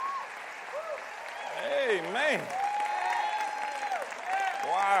Amen.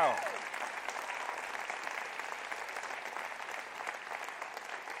 Wow.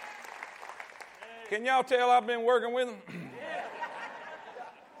 Can y'all tell I've been working with them?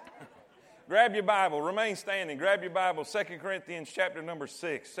 Grab your Bible. Remain standing. Grab your Bible. 2 Corinthians chapter number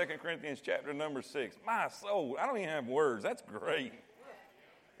 6. 2 Corinthians chapter number 6. My soul, I don't even have words. That's great.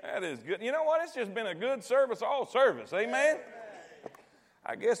 That is good. You know what? It's just been a good service, all service. Amen?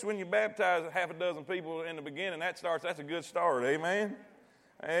 I guess when you baptize half a dozen people in the beginning, that's a good start. Amen?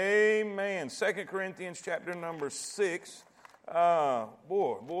 Amen. 2 Corinthians chapter number 6.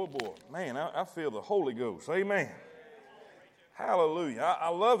 Boy. Man, I feel the Holy Ghost. Amen. Hallelujah. I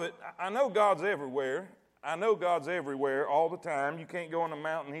love it. I know God's everywhere. I know God's everywhere all the time. You can't go on the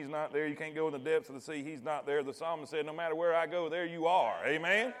mountain, He's not there. You can't go in the depths of the sea, He's not there. The psalmist said, no matter where I go, there you are.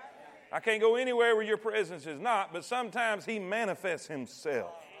 Amen? I can't go anywhere where your presence is not, but sometimes He manifests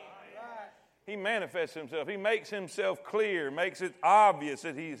Himself. He manifests Himself. He makes Himself clear, makes it obvious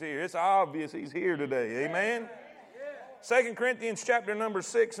that He's here. It's obvious He's here today. Amen? 2 Corinthians chapter number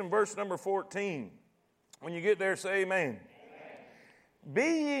 6 and verse number 14. When you get there, say amen. Be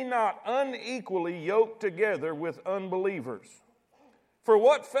ye not unequally yoked together with unbelievers. For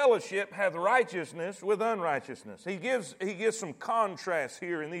what fellowship hath righteousness with unrighteousness? He gives some contrast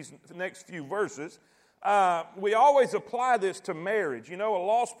here in these next few verses. We always apply this to marriage. You know, a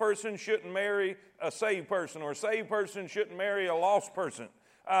lost person shouldn't marry a saved person, or a saved person shouldn't marry a lost person,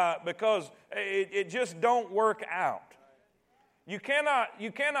 because it just don't work out. You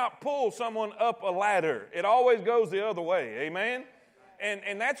cannot pull someone up a ladder. It always goes the other way. Amen?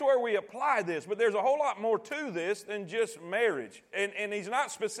 And that's where we apply this. But there's a whole lot more to this than just marriage. And he's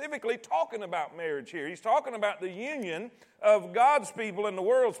not specifically talking about marriage here. He's talking about the union of God's people and the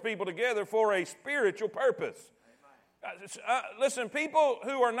world's people together for a spiritual purpose. Listen, people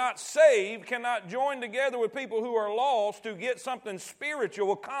who are not saved cannot join together with people who are lost to get something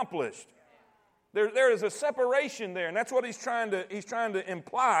spiritual accomplished. There is a separation there, and that's what he's trying to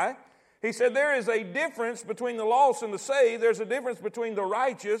imply. He said there is a difference between the lost and the saved. There's a difference between the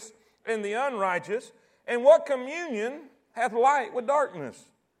righteous and the unrighteous. And what communion hath light with darkness?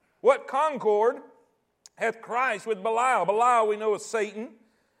 What concord hath Christ with Belial? Belial we know is Satan.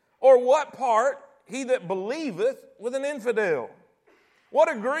 Or what part he that believeth with an infidel?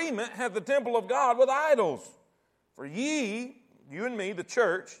 What agreement hath the temple of God with idols? For ye, you and me, the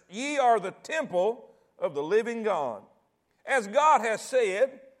church, ye are the temple of the living God. As God has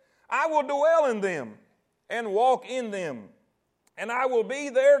said, I will dwell in them and walk in them, and I will be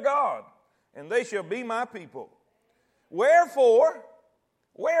their God, and they shall be my people. Wherefore,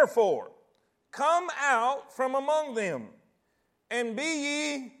 come out from among them, and be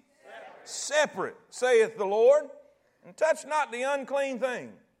ye separate, saith the Lord, and touch not the unclean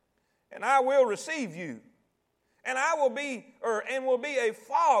thing, and I will receive you, and I will be a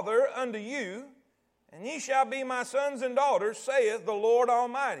father unto you, and ye shall be my sons and daughters, saith the Lord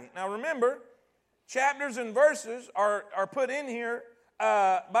Almighty. Now remember, chapters and verses are put in here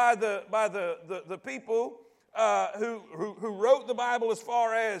by the people who wrote the Bible, as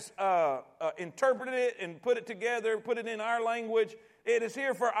far as interpreted it and put it together, put it in our language. It is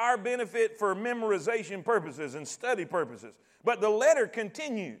here for our benefit, for memorization purposes and study purposes. But the letter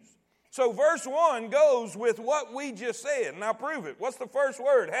continues. So verse 1 goes with what we just said, and I'll prove it. What's the first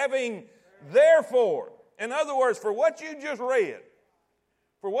word? Having therefore. In other words, for what you just read,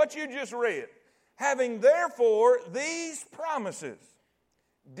 having therefore these promises,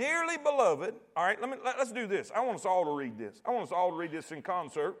 dearly beloved. All right, let's do this. I want us all to read this. I want us all to read this in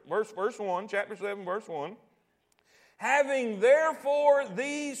concert. Verse 1, chapter 7, verse 1. Having therefore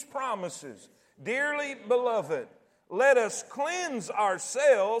these promises, dearly beloved, let us cleanse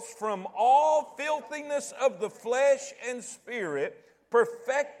ourselves from all filthiness of the flesh and spirit,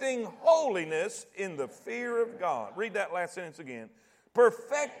 perfecting holiness in the fear of God. Read that last sentence again.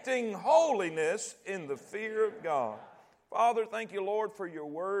 Perfecting holiness in the fear of God. Father, thank you, Lord, for your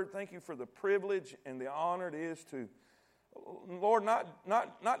word. Thank you for the privilege and the honor it is to, Lord, not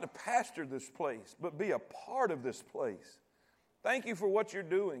to pastor this place, but be a part of this place. Thank you for what you're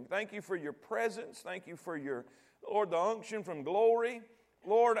doing. Thank you for your presence. Thank you for your, Lord, the unction from glory.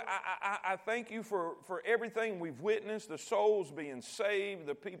 Lord, I thank you for everything we've witnessed, the souls being saved,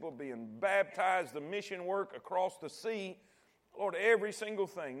 the people being baptized, the mission work across the sea. Lord, every single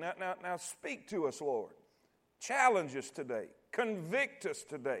thing. Now speak to us, Lord. Challenge us today. Convict us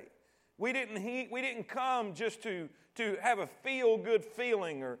today. We didn't come just to have a feel-good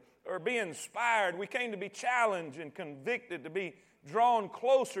feeling or be inspired. We came to be challenged and convicted, to be drawn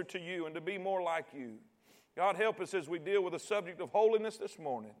closer to you and to be more like you. God, help us as we deal with the subject of holiness this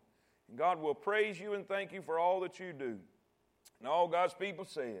morning. God will praise you and thank you for all that you do. And all God's people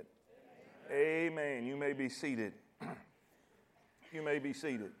said, Amen. You may be seated. You may be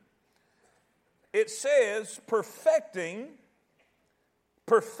seated. It says perfecting,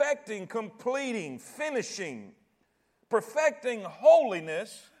 completing, finishing, perfecting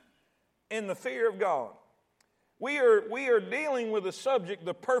holiness in the fear of God. We are dealing with the subject,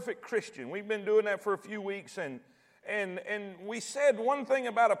 the perfect Christian. We've been doing that for a few weeks, and we said one thing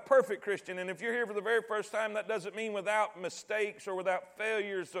about a perfect Christian, and if you're here for the very first time, that doesn't mean without mistakes or without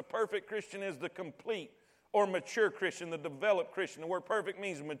failures. The perfect Christian is the complete or mature Christian, the developed Christian. The word perfect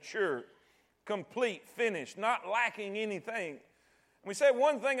means mature, complete, finished, not lacking anything. We said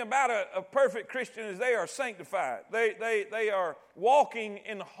one thing about a perfect Christian is they are sanctified. They are walking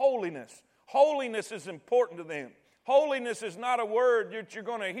in holiness. Holiness is important to them. Holiness is not a word that you're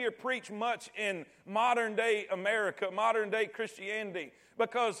going to hear preached much in modern-day America, modern-day Christianity.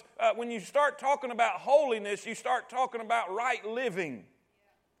 Because when you start talking about holiness, you start talking about right living.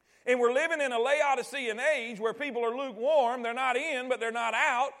 And we're living in a Laodicean age where people are lukewarm. They're not in, but they're not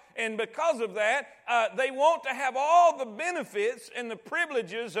out. And because of that, they want to have all the benefits and the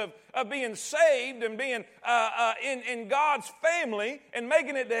privileges of being saved and being in God's family and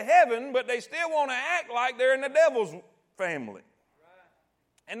making it to heaven, but they still want to act like they're in the devil's family.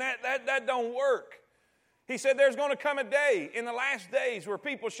 And that don't work. He said there's going to come a day in the last days where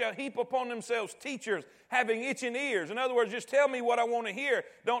people shall heap upon themselves teachers having itching ears. In other words, just tell me what I want to hear.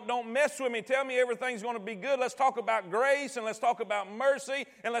 Don't mess with me. Tell me everything's going to be good. Let's talk about grace, and let's talk about mercy,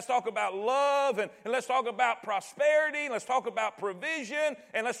 and let's talk about love, and let's talk about prosperity, and let's talk about provision,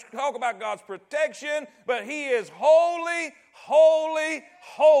 and let's talk about God's protection. But He is holy, holy,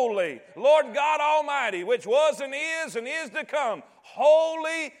 holy. Lord God Almighty, which was and is to come.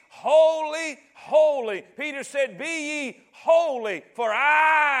 Holy, holy, holy. Peter said, be ye holy, for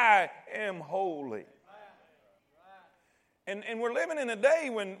I am holy. And we're living in a day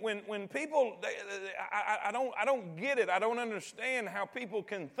when people, I don't get it. I don't understand how people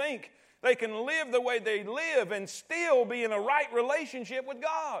can think they can live the way they live and still be in a right relationship with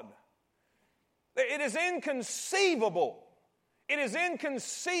God. It is inconceivable. It is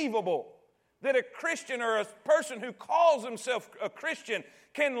inconceivable that a Christian or a person who calls himself a Christian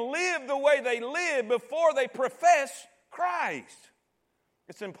can live the way they live before they profess Christ.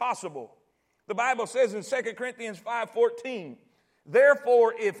 It's impossible. The Bible says in 2 Corinthians 5:14,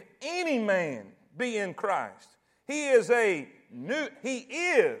 therefore, if any man be in Christ, he is, say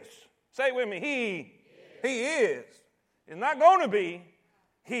it with me, he is. It's not going to be,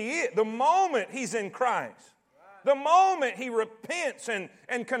 he is. The moment he's in Christ, the moment he repents and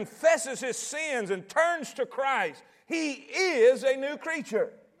confesses his sins and turns to Christ, he is a new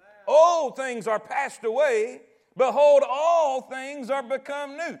creature. Old things are passed away. Behold, all things are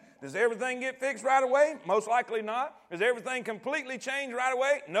become new. Does everything get fixed right away? Most likely not. Does everything completely change right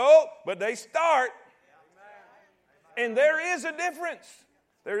away? No, but they start. And there is a difference.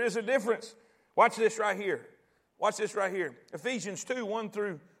 There is a difference. Watch this right here. Watch this right here. Ephesians 2, 1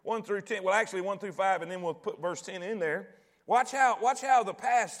 through 10. Well, actually 1 through 5, and then we'll put verse 10 in there. Watch how the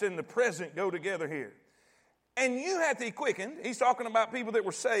past and the present go together here. And you hath he quickened. He's talking about people that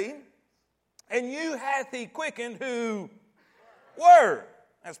were saved. And you hath he quickened who were.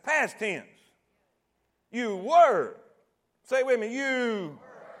 That's past tense. You were. Say it with me. You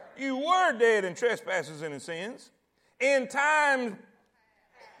were dead in trespasses and in sins. In times,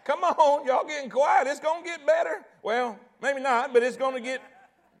 come on, y'all getting quiet. It's going to get better. Well, maybe not, but it's going to get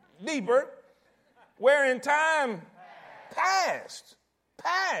deeper. Where in time past,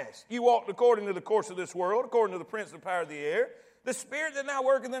 you walked according to the course of this world, according to the prince of the power of the air, the spirit that now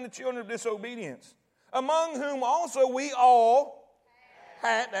worketh in the children of disobedience, among whom also we all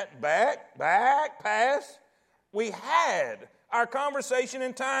had, that past, we had our conversation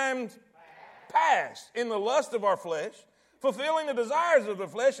in times past, in the lust of our flesh, fulfilling the desires of the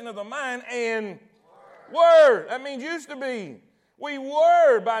flesh and of the mind, and were. That means used to be. We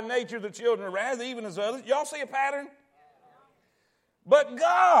were by nature the children of wrath, even as others. Y'all see a pattern? But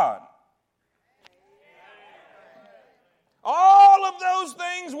God, all of those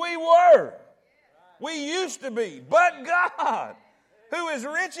things we were, we used to be. But God, who is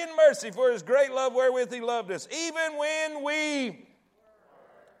rich in mercy for his great love wherewith he loved us, even when we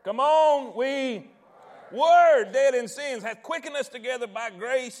were dead in sins, hath quickened us together by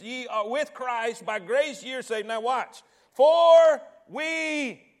grace, ye are with Christ, by grace ye are saved. Now watch. For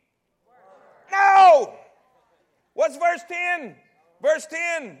we no. What's verse 10? Verse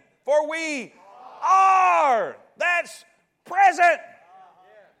 10. For we are. That's present.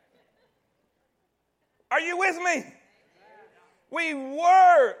 Are you with me? We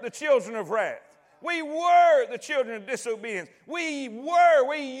were the children of wrath. We were the children of disobedience. We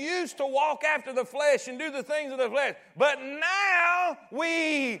used to walk after the flesh and do the things of the flesh. But now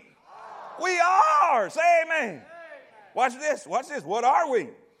we are. Say amen. Watch this. Watch this. What are we?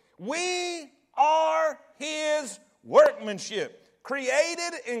 We are His workmanship,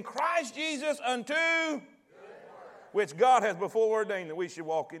 created in Christ Jesus unto which God has before ordained that we should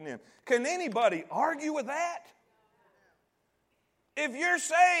walk in them. Can anybody argue with that? If you're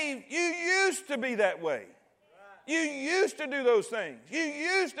saved, you used to be that way. You used to do those things. You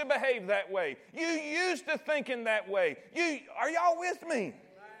used to behave that way. You used to think in that way. Are y'all with me?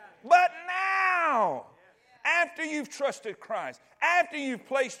 But now, after you've trusted Christ, after you've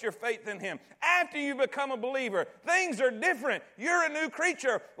placed your faith in Him, after you've become a believer, things are different. You're a new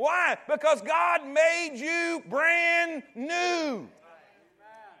creature. Why? Because God made you brand new.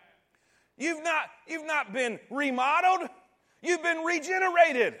 You've not been remodeled. You've been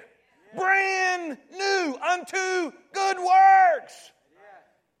regenerated. Brand new unto good works.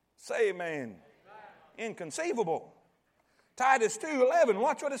 Say amen. Inconceivable. Titus 2:11,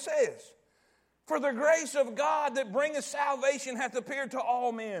 watch what it says. For the grace of God that bringeth salvation hath appeared to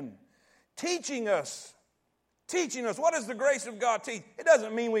all men, teaching us. What does the grace of God teach? It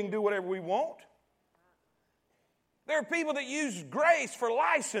doesn't mean we can do whatever we want. There are people that use grace for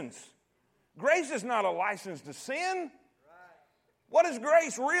license. Grace is not a license to sin. What does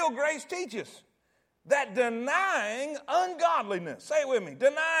grace, real grace, teach us? That denying ungodliness, say it with me,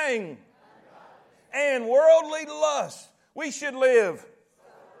 denying and worldly lust, we should live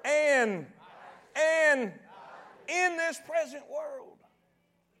and in this present world.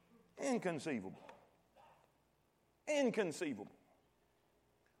 Inconceivable. Inconceivable.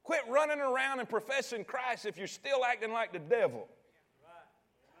 Quit running around and professing Christ if you're still acting like the devil.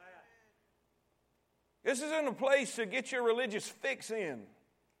 This isn't a place to get your religious fix in,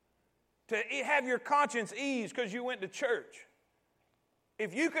 to have your conscience eased because you went to church.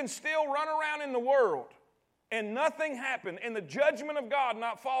 If you can still run around in the world and nothing happen and the judgment of God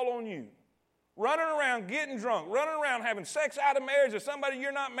not fall on you, running around getting drunk, running around having sex out of marriage with somebody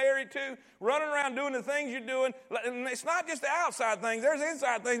you're not married to, running around doing the things you're doing. And it's not just the outside things. There's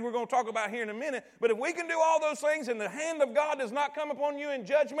inside things we're going to talk about here in a minute. But if we can do all those things and the hand of God does not come upon you in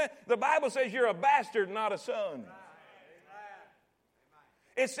judgment, the Bible says you're a bastard, not a son.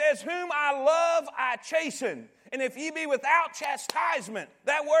 It says, whom I love, I chasten. And if ye be without chastisement,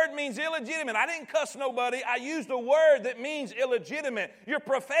 that word means illegitimate. I didn't cuss nobody. I used a word that means illegitimate. You're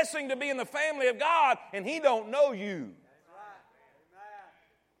professing to be in the family of God, and He don't know you.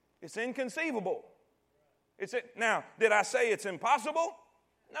 It's inconceivable. Now, did I say it's impossible?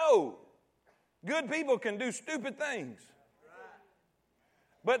 No. Good people can do stupid things.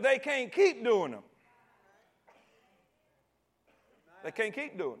 But they can't keep doing them. They can't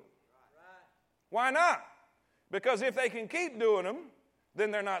keep doing them. Why not? Because if they can keep doing them,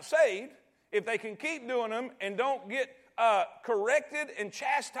 then they're not saved. If they can keep doing them and don't get corrected and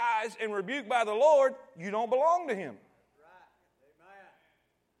chastised and rebuked by the Lord, you don't belong to Him.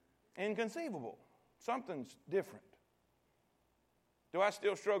 Inconceivable. Something's different. Do I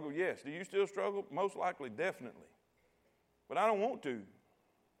still struggle? Yes. Do you still struggle? Most likely, definitely. But I don't want to.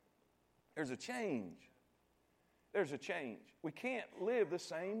 There's a change. There's a change. We can't live the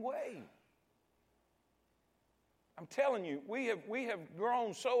same way. I'm telling you, we have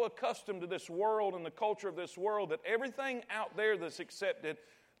grown so accustomed to this world and the culture of this world that everything out there that's accepted,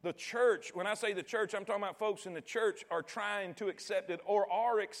 the church, when I say the church, I'm talking about folks in the church are trying to accept it or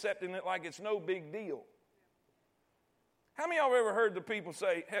are accepting it like it's no big deal. How many of y'all have ever heard the people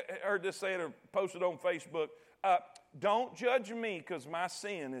say, heard this said or posted on Facebook, don't judge me because my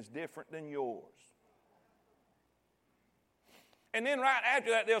sin is different than yours. And then right after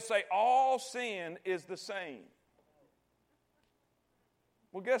that they'll say, all sin is the same.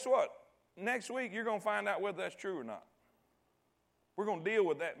 Well, guess what? Next week, you're going to find out whether that's true or not. We're going to deal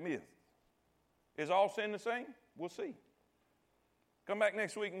with that myth. Is all sin the same? We'll see. Come back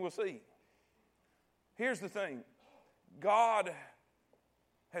next week and we'll see. Here's the thing. God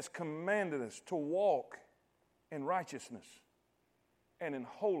has commanded us to walk in righteousness and in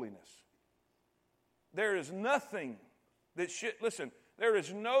holiness. There is nothing that should, listen, there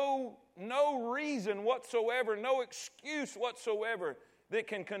is no reason whatsoever, no excuse whatsoever that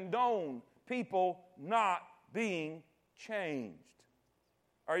can condone people not being changed.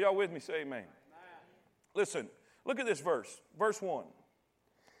 Are y'all with me? Say amen. Amen. Listen, look at this verse. Verse 1.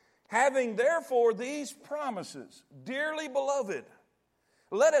 Having therefore these promises, dearly beloved,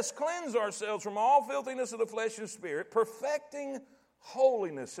 let us cleanse ourselves from all filthiness of the flesh and spirit, perfecting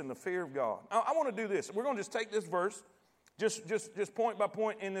holiness in the fear of God. I want to do this. We're going to just take this verse, just point by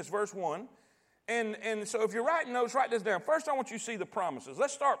point in this verse 1. And so if you're writing notes, write this down. First, I want you to see the promises.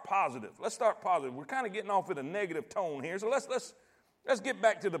 Let's start positive. We're kind of getting off with a negative tone here, so let's get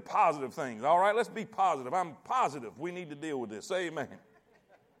back to the positive things, all right? Let's be positive. I'm positive we need to deal with this. Say amen.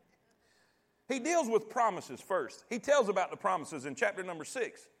 He deals with promises first. He tells about the promises in chapter number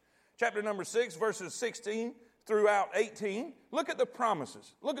 6. Chapter number 6, verses 16 throughout 18. Look at the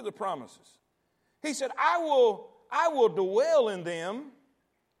promises. Look at the promises. He said, I will dwell in them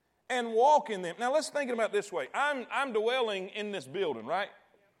and walk in them. Now let's think about it this way. I'm dwelling in this building, right?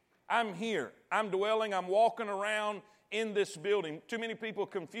 I'm here. I'm dwelling. I'm walking around in this building. Too many people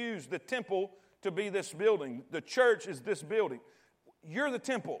confuse the temple to be this building. The church is this building. You're the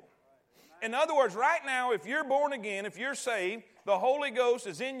temple. In other words, right now, if you're born again, if you're saved, the Holy Ghost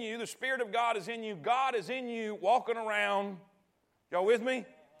is in you, the Spirit of God is in you, God is in you, walking around, y'all with me?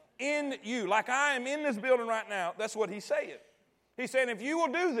 In you. Like I am in this building right now, that's what he's saying. He's saying, if you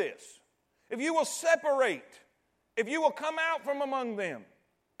will do this, if you will separate, if you will come out from among them,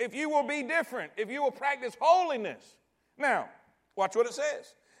 if you will be different, if you will practice holiness. Now, watch what it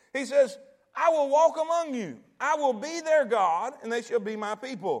says. He says, I will walk among you. I will be their God, and they shall be my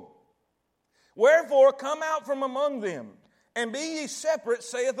people. Wherefore, come out from among them, and be ye separate,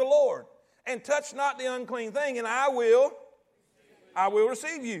 saith the Lord, and touch not the unclean thing, and I will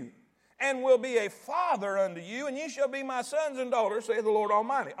receive you, and will be a father unto you, and ye shall be my sons and daughters, saith the Lord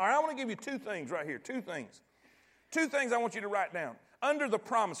Almighty. All right, I want to give you two things right here, two things. Two things I want you to write down. Under the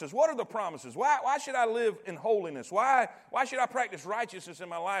promises, what are the promises? Why should I live in holiness? Why should I practice righteousness in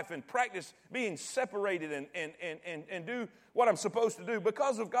my life and practice being separated and do what I'm supposed to do?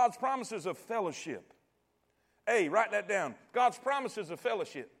 Because of God's promises of fellowship. Hey, write that down. God's promises of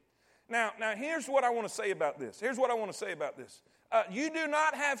fellowship. Now here's what I want to say about this. You do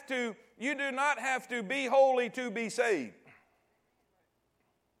not have to be holy to be saved.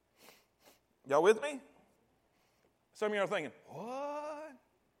 Y'all with me? Some of you are thinking, what?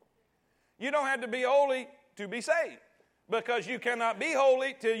 You don't have to be holy to be saved, because you cannot be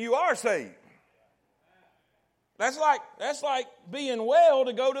holy till you are saved. That's like being well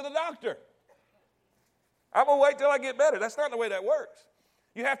to go to the doctor. I'm going to wait till I get better. That's not the way that works.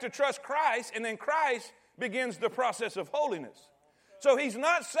 You have to trust Christ, and then Christ begins the process of holiness. So he's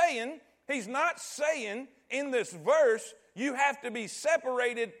not saying in this verse, you have to be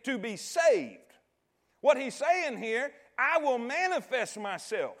separated to be saved. What he's saying here, I will manifest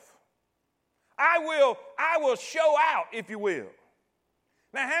myself. I will show out, if you will.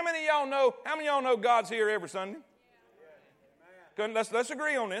 Now, how many of y'all know God's here every Sunday? Let's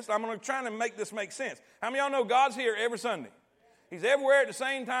agree on this. I'm going to try to make this make sense. How many of y'all know God's here every Sunday? He's everywhere at the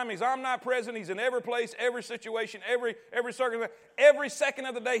same time. He's omnipresent. He's in every place, every situation, every circumstance. Every second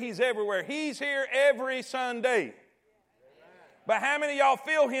of the day, he's everywhere. He's here every Sunday. But how many of y'all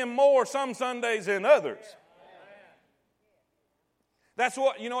feel him more some Sundays than others? That's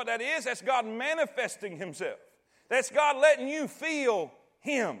what, you know what that is? That's God manifesting himself. That's God letting you feel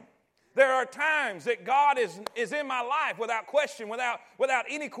him. There are times that God is in my life without question, without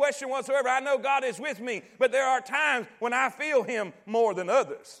any question whatsoever. I know God is with me, but there are times when I feel him more than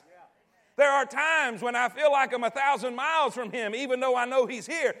others. There are times when I feel like I'm 1,000 miles from him, even though I know he's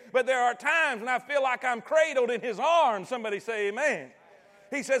here. But there are times when I feel like I'm cradled in his arms. Somebody say amen.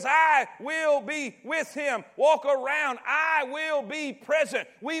 He says, I will be with him. Walk around. I will be present.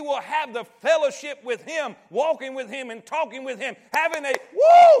 We will have the fellowship with him, walking with him and talking with him, having a,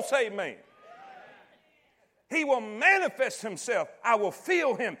 say amen. He will manifest himself. I will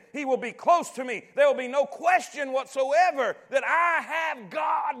feel him. He will be close to me. There will be no question whatsoever that I have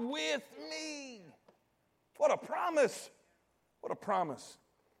God with me. What a promise. What a promise.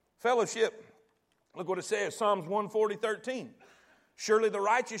 Fellowship. Look what it says, Psalms 140:13. Surely the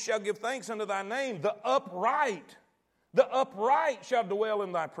righteous shall give thanks unto thy name. The upright shall dwell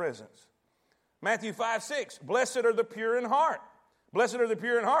in thy presence. Matthew 5:6. Blessed are the pure in heart. Blessed are the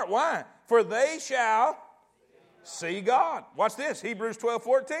pure in heart. Why? For they shall see God. Watch this, Hebrews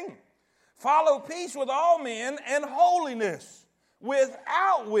 12:14. Follow peace with all men and holiness,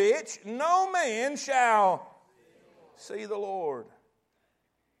 without which no man shall see the Lord.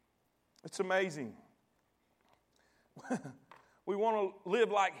 It's amazing. We want to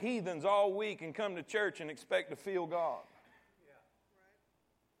live like heathens all week and come to church and expect to feel God.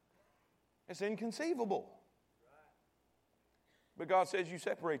 It's inconceivable. But God says you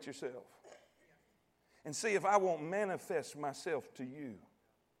separate yourself and see if I won't manifest myself to you.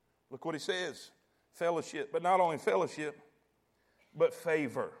 Look what he says. Fellowship, but not only fellowship, but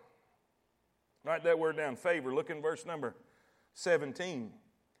favor. Write that word down, favor. Look in verse number 17.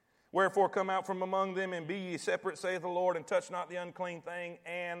 Wherefore come out from among them and be ye separate, saith the Lord, and touch not the unclean thing,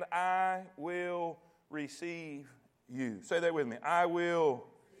 and I will receive you. Say that with me. I will.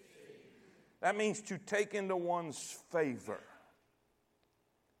 That means to take into one's favor.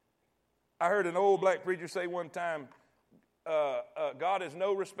 I heard an old black preacher say one time, God is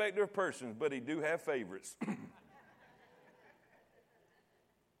no respecter of persons, but he do have favorites.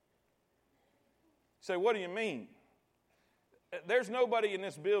 So what do you mean? There's nobody in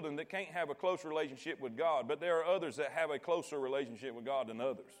this building that can't have a close relationship with God, but there are others that have a closer relationship with God than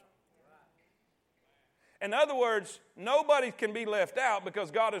others. In other words, nobody can be left out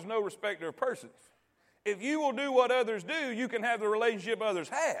because God is no respecter of persons. If you will do what others do, you can have the relationship others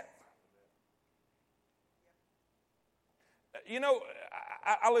have. You know,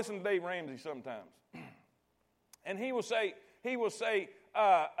 I listen to Dave Ramsey sometimes, and he will say,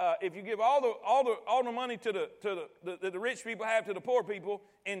 if you give all the money to the rich people have to the poor people,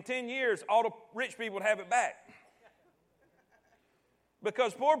 in 10 years, all the rich people would have it back.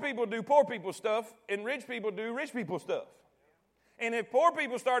 Because poor people do poor people stuff, and rich people do rich people stuff. And if poor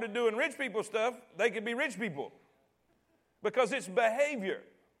people started doing rich people stuff, they could be rich people. Because it's behavior.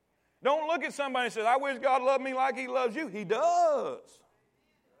 Don't look at somebody and say, I wish God loved me like he loves you. He does.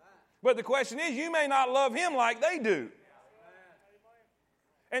 But the question is, you may not love him like they do.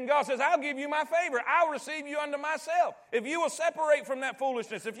 And God says, I'll give you my favor. I'll receive you unto myself. If you will separate from that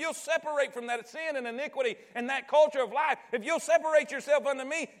foolishness, if you'll separate from that sin and iniquity and that culture of life, if you'll separate yourself unto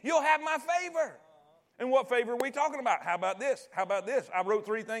me, you'll have my favor. And what favor are we talking about? How about this? How about this? I wrote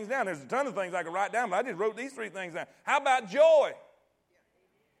 3 things down. There's a ton of things I could write down, but I just wrote these 3 things down. How about joy?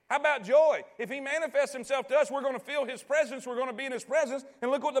 How about joy? If he manifests himself to us, we're going to feel his presence. We're going to be in his presence. And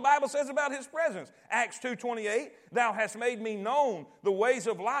look what the Bible says about his presence. Acts 2:28, thou hast made me known the ways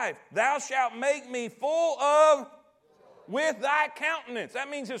of life. Thou shalt make me full of with thy countenance. That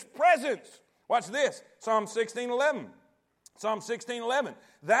means his presence. Watch this. Psalm 16:11. Psalm 16:11.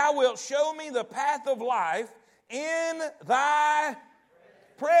 Thou wilt show me the path of life. In thy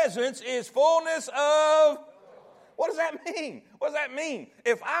presence is fullness of... What does that mean? What does that mean?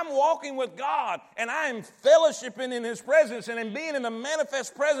 If I'm walking with God and I am fellowshipping in his presence and in being in the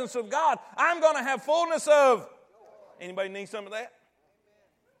manifest presence of God, I'm going to have fullness of... Anybody need some of that?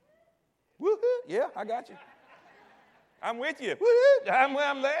 Woo-hoo. Yeah, I got you. I'm with you. Woo-hoo.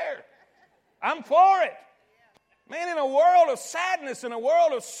 I'm there. I'm for it. Man, in a world of sadness, in a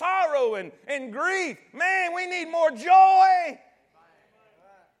world of sorrow and grief, man, we need more joy.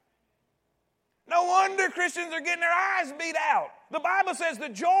 No wonder Christians are getting their eyes beat out. The Bible says the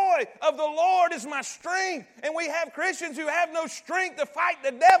joy of the Lord is my strength. And we have Christians who have no strength to fight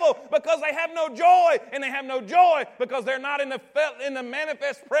the devil because they have no joy. And they have no joy because they're not in the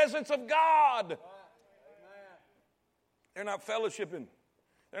manifest presence of God. They're not fellowshipping.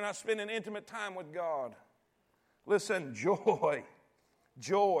 They're not spending intimate time with God. Listen, joy.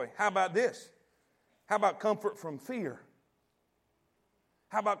 Joy. How about this? How about comfort from fear?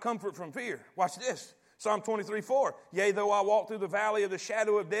 How about comfort from fear? Watch this. Psalm 23:4. Yea, though I walk through the valley of the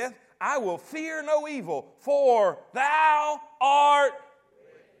shadow of death, I will fear no evil, for thou art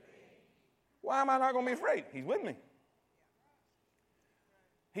with me. Why am I not going to be afraid? He's with me.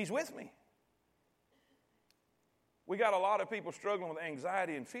 He's with me. We got a lot of people struggling with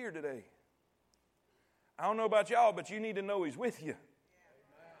anxiety and fear today. I don't know about y'all, but you need to know he's with you.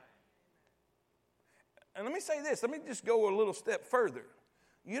 And let me say this. Let me just go a little step further.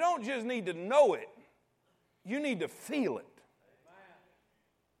 You don't just need to know it. You need to feel it.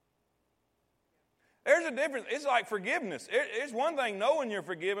 There's a difference. It's like forgiveness. It's one thing knowing you're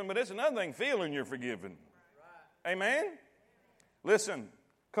forgiven, but it's another thing feeling you're forgiven. Amen? Listen,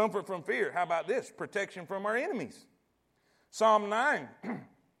 comfort from fear. How about this? Protection from our enemies. Psalm 9.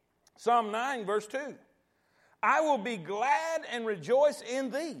 Psalm 9, verse 2. I will be glad and rejoice in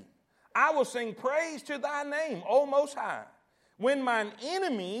thee. I will sing praise to thy name, O Most High. When mine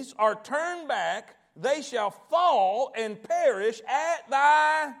enemies are turned back, they shall fall and perish at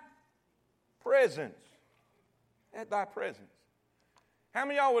thy presence. At thy presence. How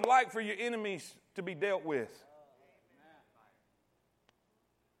many of y'all would like for your enemies to be dealt with?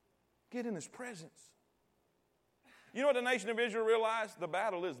 Get in his presence. You know what the nation of Israel realized? The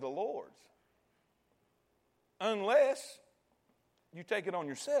battle is the Lord's. Unless you take it on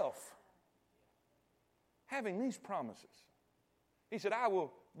yourself. Having these promises. He said, I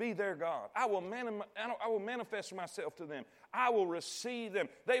will be their God. I will manifest myself to them. I will receive them.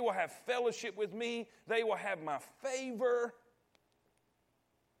 They will have fellowship with me. They will have my favor.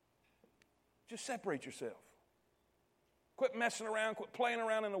 Just separate yourself. Quit messing around. Quit playing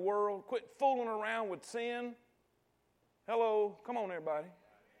around in the world. Quit fooling around with sin. Hello. Come on, everybody.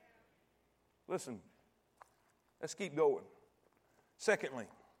 Listen, let's keep going. Secondly,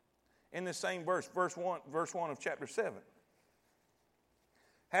 in this same verse 1 of chapter 7.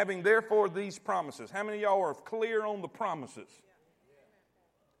 Having therefore these promises. How many of y'all are clear on the promises?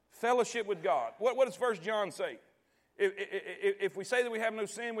 Fellowship with God. What does 1 John say? If we say that we have no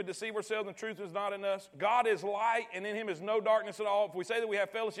sin, we deceive ourselves and the truth is not in us. God is light and in him is no darkness at all. If we say that we have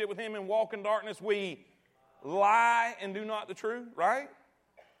fellowship with him and walk in darkness, we lie and do not the truth, right?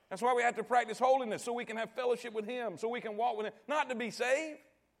 That's why we have to practice holiness, so we can have fellowship with him, so we can walk with him. Not to be saved.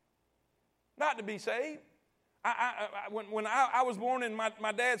 Not to be saved. When I was born in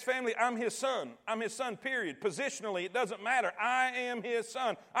my dad's family, I'm his son. I'm his son, period. Positionally, it doesn't matter. I am his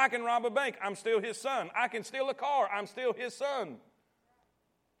son. I can rob a bank. I'm still his son. I can steal a car. I'm still his son.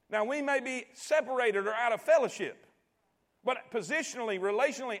 Now, we may be separated or out of fellowship, but positionally,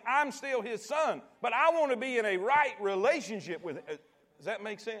 relationally, I'm still his son. But I want to be in a right relationship with him. Does that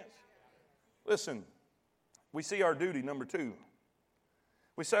make sense? Listen, we see our duty, number 2.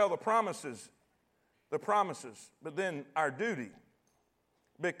 We say all the promises, but then our duty.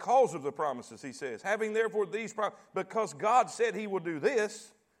 Because of the promises, he says. Having therefore these promises, because God said he will do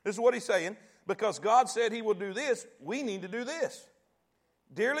this, this is what he's saying, because God said he will do this, we need to do this.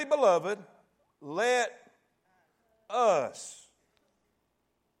 Dearly beloved, let us.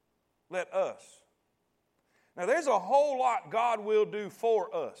 Now there's a whole lot God will do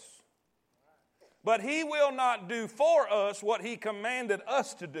for us. But he will not do for us what he commanded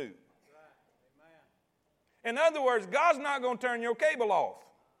us to do. In other words, God's not going to turn your cable off.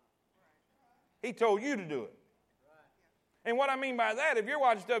 He told you to do it. And what I mean by that, if you're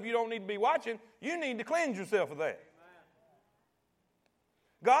watching stuff you don't need to be watching, you need to cleanse yourself of that.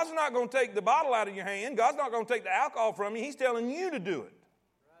 God's not going to take the bottle out of your hand. God's not going to take the alcohol from you. He's telling you to do it.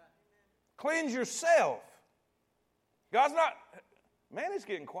 Cleanse yourself. God's not... Man, it's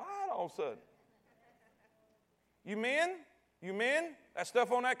getting quiet all of a sudden. You men, that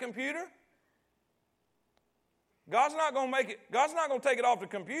stuff on that computer... God's not going to take it off the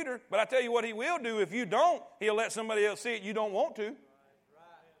computer, but I tell you what he will do. If you don't, he'll let somebody else see it you don't want to.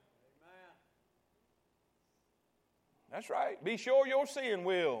 That's right. Be sure your sin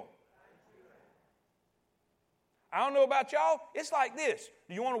will. I don't know about y'all. It's like this.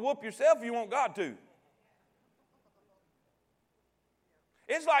 Do you want to whoop yourself or you want God to?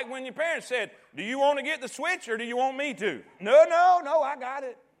 It's like when your parents said, do you want to get the switch or do you want me to? No, I got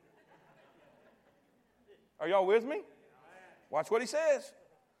it. Are y'all with me? Watch what he says.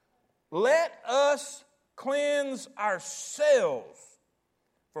 Let us cleanse ourselves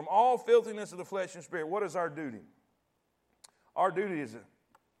from all filthiness of the flesh and spirit. What is our duty? Our duty is to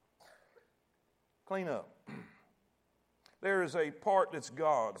clean up. There is a part that's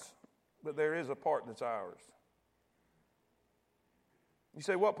God's, but there is a part that's ours. You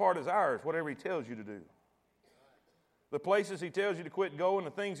say, what part is ours? Whatever he tells you to do. The places he tells you to quit going,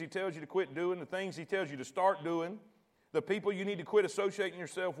 the things he tells you to quit doing, the things he tells you to start doing, the people you need to quit associating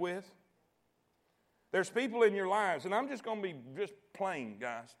yourself with. There's people in your lives, and I'm just going to be just plain,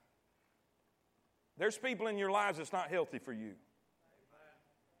 guys. There's people in your lives that's not healthy for you.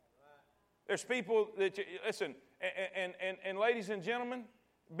 There's people that, listen, and ladies and gentlemen,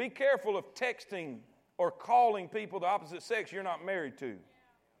 be careful of texting or calling people the opposite sex you're not married to.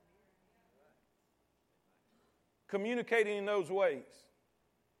 Communicating in those ways.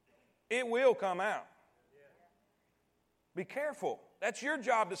 It will come out. Be careful. That's your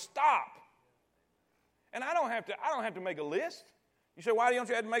job to stop. And I don't have to make a list. You say, why don't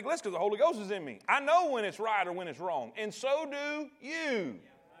you have to make a list? Because the Holy Ghost is in me. I know when it's right or when it's wrong. And so do you.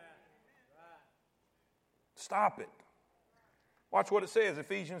 Stop it. Watch what it says,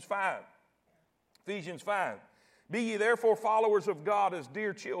 Ephesians 5. Ephesians 5. Be ye therefore followers of God as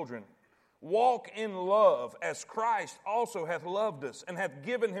dear children. Walk in love as Christ also hath loved us and hath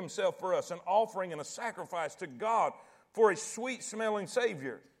given himself for us, an offering and a sacrifice to God for a sweet-smelling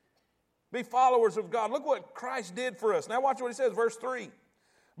Savior. Be followers of God. Look what Christ did for us. Now watch what he says, verse 3.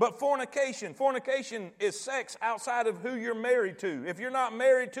 But fornication is sex outside of who you're married to. If you're not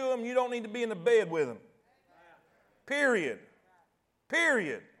married to him, you don't need to be in the bed with him. Period.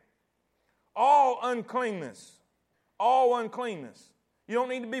 All uncleanness. You don't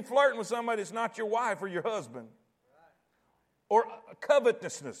need to be flirting with somebody that's not your wife or your husband. Or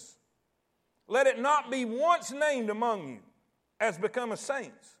covetousness. Let it not be once named among you as become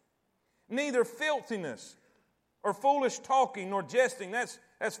saints. Neither filthiness or foolish talking nor jesting. That's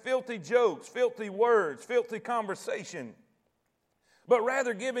filthy jokes, filthy words, filthy conversation. But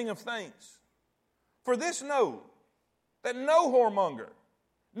rather giving of thanks. For this know that no whoremonger,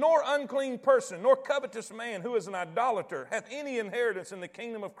 nor unclean person, nor covetous man who is an idolater hath any inheritance in the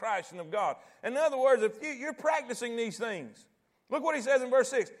kingdom of Christ and of God. In other words, if you're practicing these things, look what he says in verse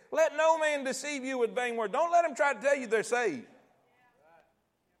 6. Let no man deceive you with vain words. Don't let them try to tell you they're saved.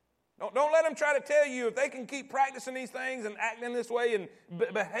 Don't let them try to tell you if they can keep practicing these things and acting this way and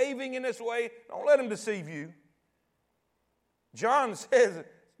behaving in this way. Don't let them deceive you. John says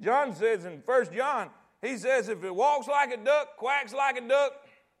in 1 John, he says if it walks like a duck, quacks like a duck.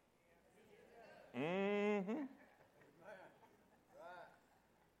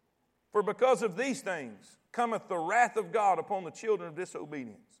 For because of these things cometh the wrath of God upon the children of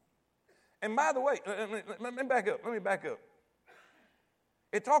disobedience. And by the way, let me back up.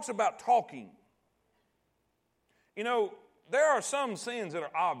 It talks about talking. You know, there are some sins that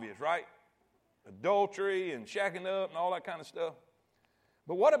are obvious, right? Adultery and shacking up and all that kind of stuff.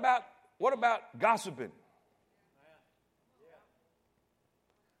 But what about gossiping?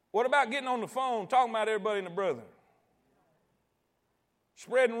 What about getting on the phone talking about everybody and the brother?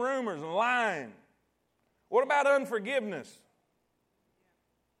 Spreading rumors and lying. What about unforgiveness?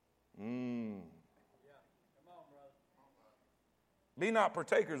 Be not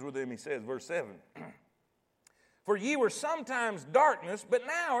partakers with them, he says, verse 7. For ye were sometimes darkness, but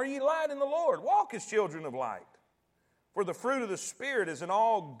now are ye light in the Lord. Walk as children of light. For the fruit of the Spirit is in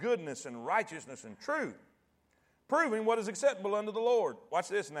all goodness and righteousness and truth, proving what is acceptable unto the Lord. Watch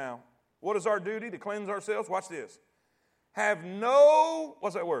this now. What is our duty? To cleanse ourselves? Watch this. Have no,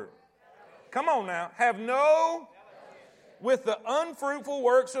 what's that word? Come on now. Have no with the unfruitful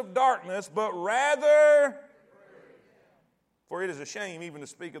works of darkness, but rather, for it is a shame even to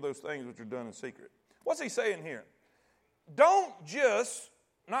speak of those things which are done in secret. What's he saying here? Don't just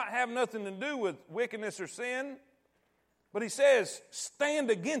not have nothing to do with wickedness or sin, but he says stand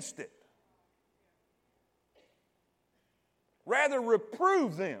against it. Rather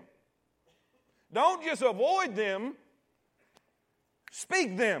reprove them. Don't just avoid them.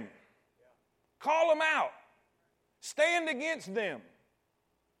 Speak them. Call them out. Stand against them.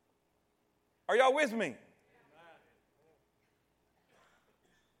 Are y'all with me?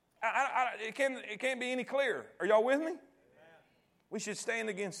 It can't be any clearer. Are y'all with me? We should stand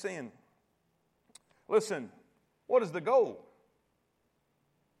against sin. Listen, what is the goal?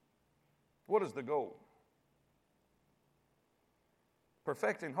 What is the goal?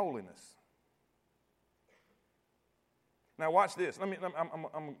 Perfecting holiness. Now watch this. I'm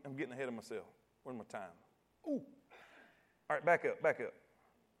getting ahead of myself. Where's my time? Ooh. All right, back up.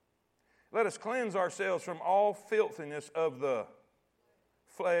 Let us cleanse ourselves from all filthiness of the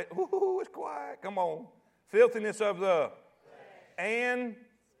flesh. Ooh, it's quiet. Come on. Filthiness of the and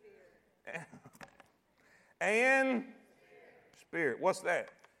spirit. What's that?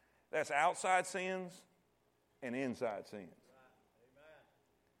 That's outside sins and inside sins.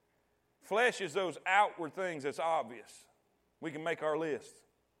 Flesh is those outward things that's obvious. We can make our list.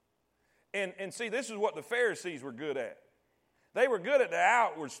 And see, this is what the Pharisees were good at. They were good at the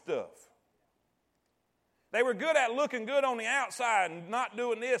outward stuff. They were good at looking good on the outside and not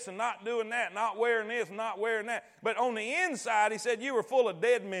doing this and not doing that, not wearing this and not wearing that. But on the inside, he said, you were full of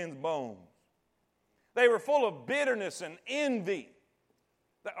dead men's bones. They were full of bitterness and envy.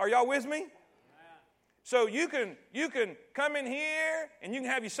 Are y'all with me? So you can come in here and you can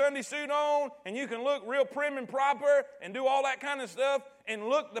have your Sunday suit on and you can look real prim and proper and do all that kind of stuff and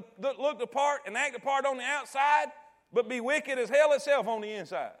look the part and act the part on the outside, but be wicked as hell itself on the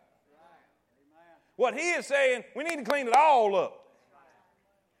inside. What he is saying, we need to clean it all up.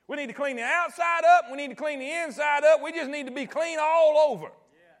 We need to clean the outside up. We need to clean the inside up. We just need to be clean all over.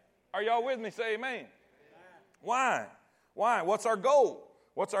 Are y'all with me? Say amen. Why? What's our goal?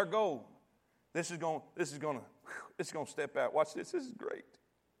 What's our goal? This is going to step out. Watch this. This is great.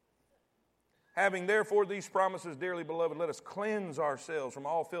 Having therefore these promises, dearly beloved, let us cleanse ourselves from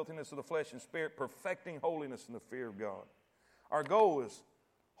all filthiness of the flesh and spirit, perfecting holiness in the fear of God. Our goal is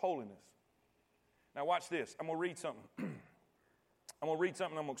holiness. Now watch this. I'm going to read something. I'm going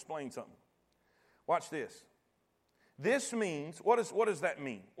to explain something. Watch this. This means, what does that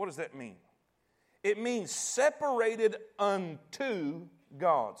mean? What does that mean? It means separated unto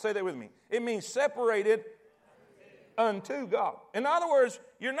God. Say that with me. It means separated unto God. In other words,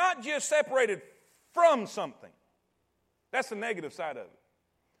 you're not just separated from something. That's the negative side of it.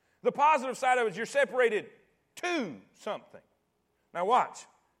 The positive side of it is you're separated to something. Now watch.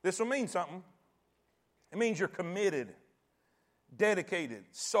 This will mean something. It means you're committed, dedicated,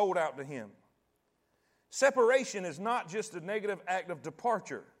 sold out to Him. Separation is not just a negative act of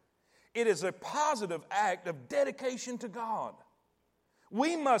departure. It is a positive act of dedication to God.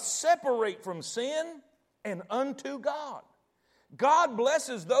 We must separate from sin and unto God. God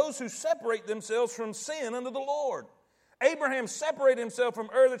blesses those who separate themselves from sin unto the Lord. Abraham separated himself from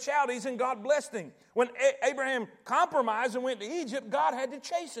Ur of the Chaldees, and God blessed him. When Abraham compromised and went to Egypt, God had to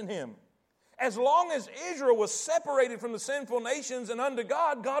chasten him. As long as Israel was separated from the sinful nations and unto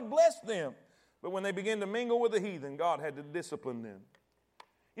God, God blessed them. But when they began to mingle with the heathen, God had to discipline them.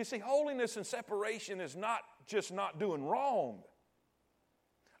 You see, holiness and separation is not just not doing wrong.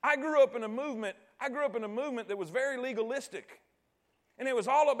 I grew up in a movement that was very legalistic. And it was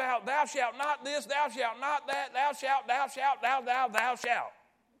all about thou shalt not this, thou shalt not that, thou shalt, thou shalt.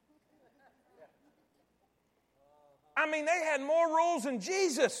 I mean, they had more rules than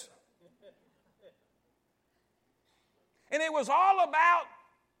Jesus. And it was all about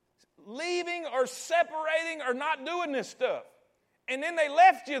leaving or separating or not doing this stuff. And then they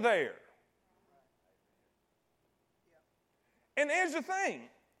left you there. And here's the thing.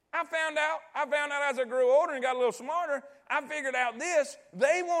 I found out as I grew older and got a little smarter, I figured out this.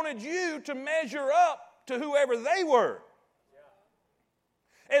 They wanted you to measure up to whoever they were.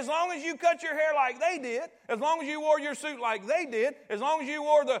 As long as you cut your hair like they did, as long as you wore your suit like they did, as long as you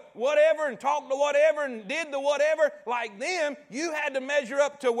wore the whatever and talked the whatever and did the whatever like them, you had to measure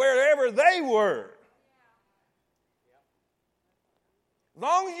up to wherever they were. As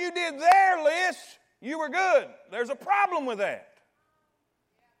long as you did their list, you were good. There's a problem with that.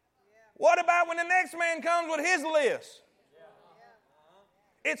 What about when the next man comes with his list?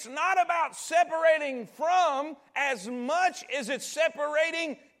 It's not about separating from as much as it's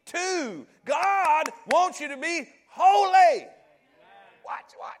separating to. God wants you to be holy.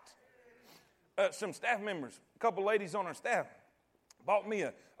 Watch. Some staff members, a couple ladies on our staff, bought me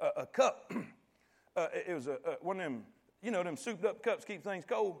a cup. It was one of them, them souped up cups keep things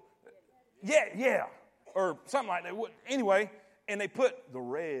cold. Yeah. Or something like that. Anyway, and they put the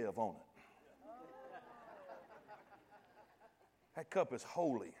Rev on it. That cup is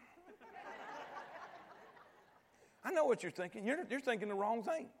holy. I know what you're thinking. You're thinking the wrong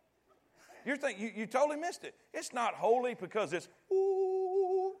thing. You totally missed it. It's not holy because it's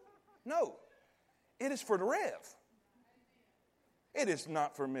ooh. No. It is for the Rev. It is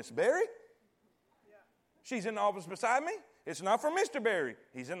not for Miss Berry. She's in the office beside me. It's not for Mr. Berry.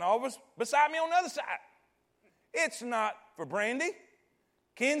 He's in the office beside me on the other side. It's not for Brandy,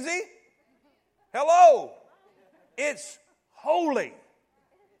 Kinsey. Hello. It's holy.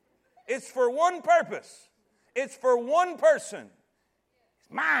 It's for one purpose. It's for one person. It's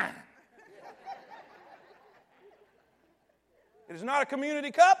mine. It is not a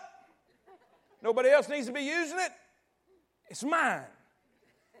community cup. Nobody else needs to be using it. It's mine.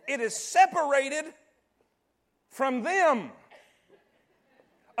 It is separated from them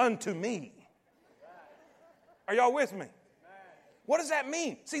unto me. Are y'all with me? What does that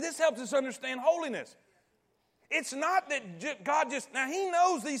mean? See, this helps us understand holiness. It's not that God now He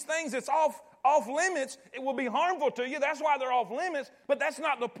knows these things that's off limits. It will be harmful to you. That's why they're off limits. But that's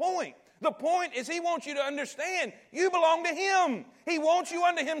not the point. The point is He wants you to understand you belong to Him. He wants you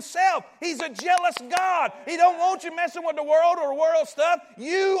unto Himself. He's a jealous God. He don't want you messing with the world or world stuff.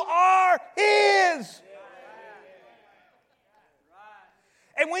 You are His.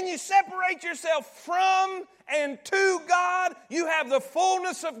 And when you separate yourself from and to God, you have the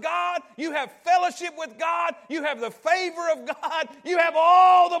fullness of God, you have fellowship with God, you have the favor of God, you have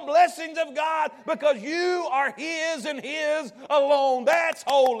all the blessings of God because you are His and His alone. That's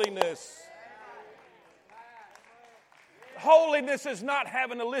holiness. Holiness is not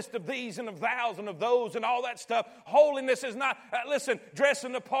having a list of these and of thous and of those and all that stuff. Holiness is not,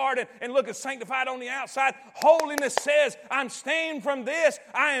 dressing the part and looking sanctified on the outside. Holiness says, I'm staying from this.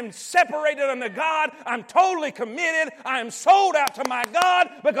 I am separated unto God. I'm totally committed. I am sold out to my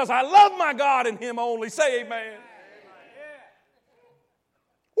God because I love my God and Him only. Say amen.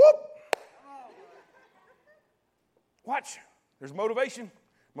 Whoop. Watch. There's motivation.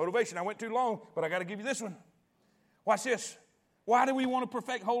 Motivation. I went too long, but I got to give you this one. Watch this. Why do we want to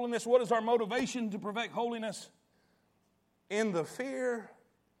perfect holiness? What is our motivation to perfect holiness? In the fear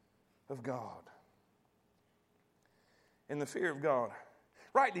of God. In the fear of God.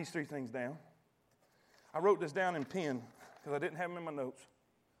 Write these three things down. I wrote this down in pen because I didn't have them in my notes.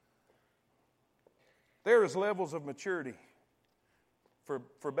 There is levels of maturity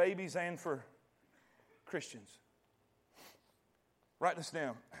for babies and for Christians. Write this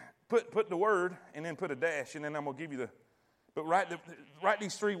down. Put the word and then put a dash, and then I'm going to give you but write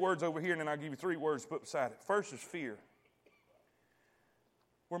these three words over here, and then I'll give you three words to put beside it. First is fear.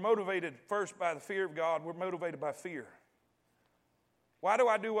 We're motivated first by the fear of God. We're motivated by fear. Why do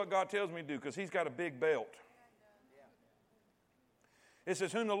I do what God tells me to do? Because He's got a big belt. It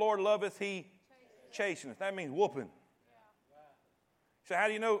says, whom the Lord loveth, He chasteneth. That means whooping. So how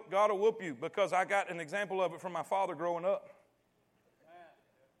do you know God will whoop you? Because I got an example of it from my father growing up.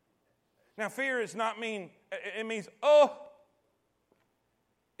 Now, fear does not mean, it means,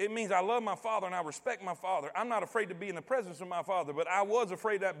 it means I love my father and I respect my father. I'm not afraid to be in the presence of my father, but I was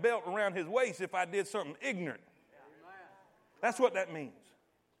afraid of that belt around his waist if I did something ignorant. That's what that means.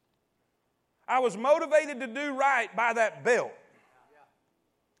 I was motivated to do right by that belt.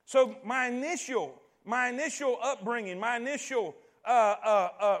 So my initial upbringing, my initial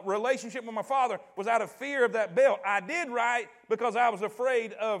relationship with my father was out of fear of that belt. I did right because I was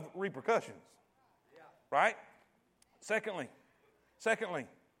afraid of repercussions. Right? Secondly,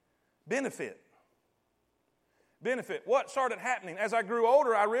 benefit. Benefit. What started happening? As I grew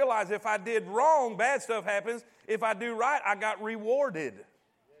older, I realized if I did wrong, bad stuff happens. If I do right, I got rewarded.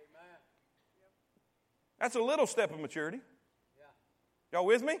 That's a little step of maturity. Y'all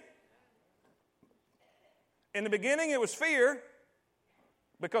with me? In the beginning, it was fear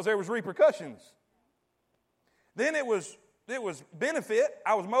because there was repercussions. Then it was benefit.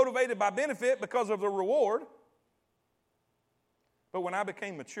 I was motivated by benefit because of the reward. But when I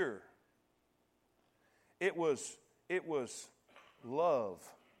became mature, it was love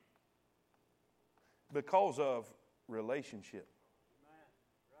because of relationship.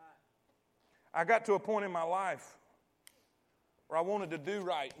 I got to a point in my life where I wanted to do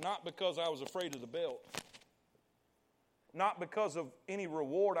right, not because I was afraid of the belt, not because of any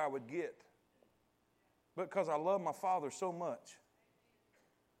reward I would get, but because I love my father so much.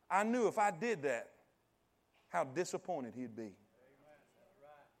 I knew if I did that, how disappointed he'd be.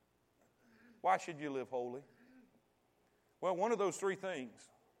 Why should you live holy? Well, one of those three things.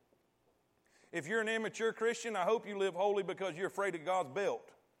 If you're an immature Christian, I hope you live holy because you're afraid of God's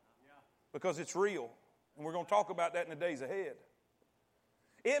belt. Because it's real. And we're going to talk about that in the days ahead.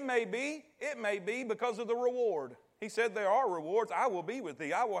 It may be because of the reward. He said there are rewards. I will be with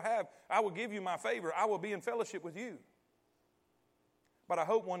thee. I will give you my favor. I will be in fellowship with you. But I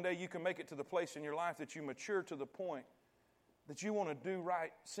hope one day you can make it to the place in your life that you mature to the point that you want to do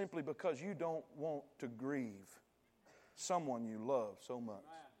right simply because you don't want to grieve someone you love so much.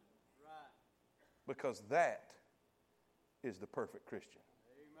 Because that is the perfect Christian.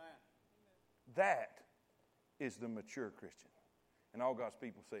 That is the mature Christian. And all God's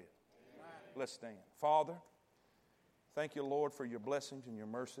people say it. Let's stand. Father, thank you, Lord, for your blessings and your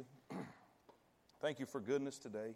mercy. Thank you for goodness today.